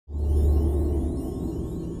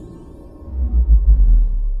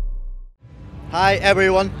Hi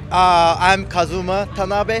everyone, I'm Kazuma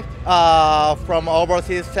Tanabe from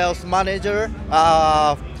Overseas Sales Manager,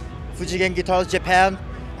 Fujigen Guitars Japan.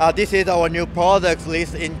 This is our new product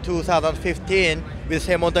list in 2015 with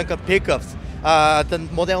Seymour Duncan pickups. The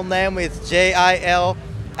model name is JIL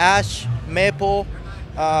Ash Maple.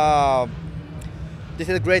 This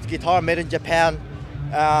is a great guitar made in Japan,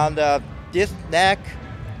 and this neck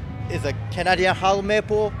is a Canadian hollow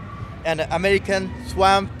maple and American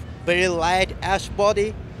swamp, very light ash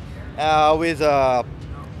body with a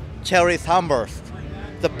cherry sunburst.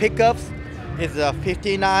 The pickups is a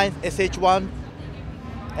 59 SH1,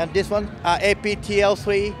 and this one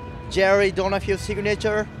APTL3 Jerry Donahue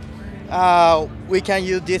signature. We can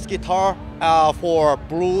use this guitar for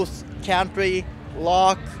blues, country,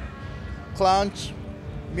 rock, crunch,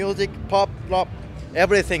 music, pop, rock,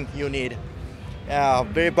 everything you need.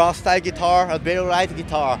 Very versatile guitar, a very light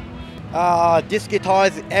guitar. This guitar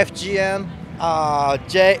is FGM,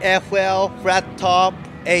 JFL flat top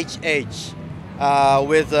HH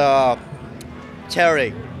with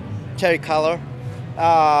cherry color.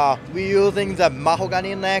 We're using the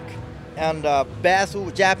mahogany neck and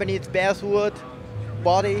basswood, Japanese basswood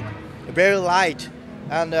body, very light.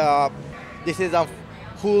 And this is a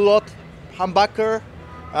full-rod humbucker,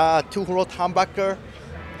 2-rod humbucker,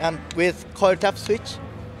 and with coil tap switch.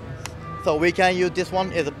 So we can use this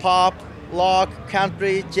one as a pop, rock,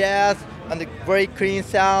 country, jazz, and a very clean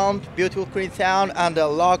sound, beautiful clean sound, and a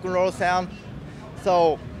rock and roll sound.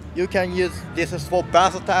 So you can use this is for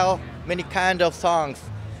versatile, many kind of songs.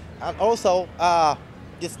 And also,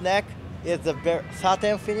 this neck is a very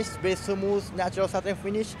satin finish, very smooth, natural satin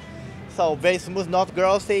finish. So very smooth, not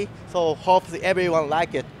glossy. So hopefully everyone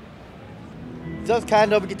like it. Those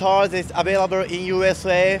kind of guitars is available in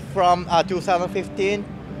USA from 2015.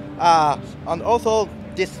 And also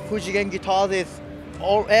this Fujigen guitars is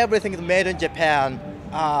everything is made in Japan,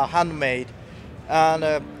 handmade,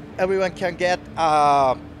 and everyone can get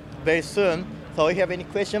very soon. So if you have any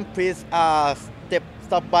question, please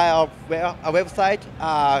stop by our website,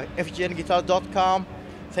 fgnguitars.com.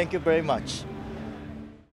 Thank you very much.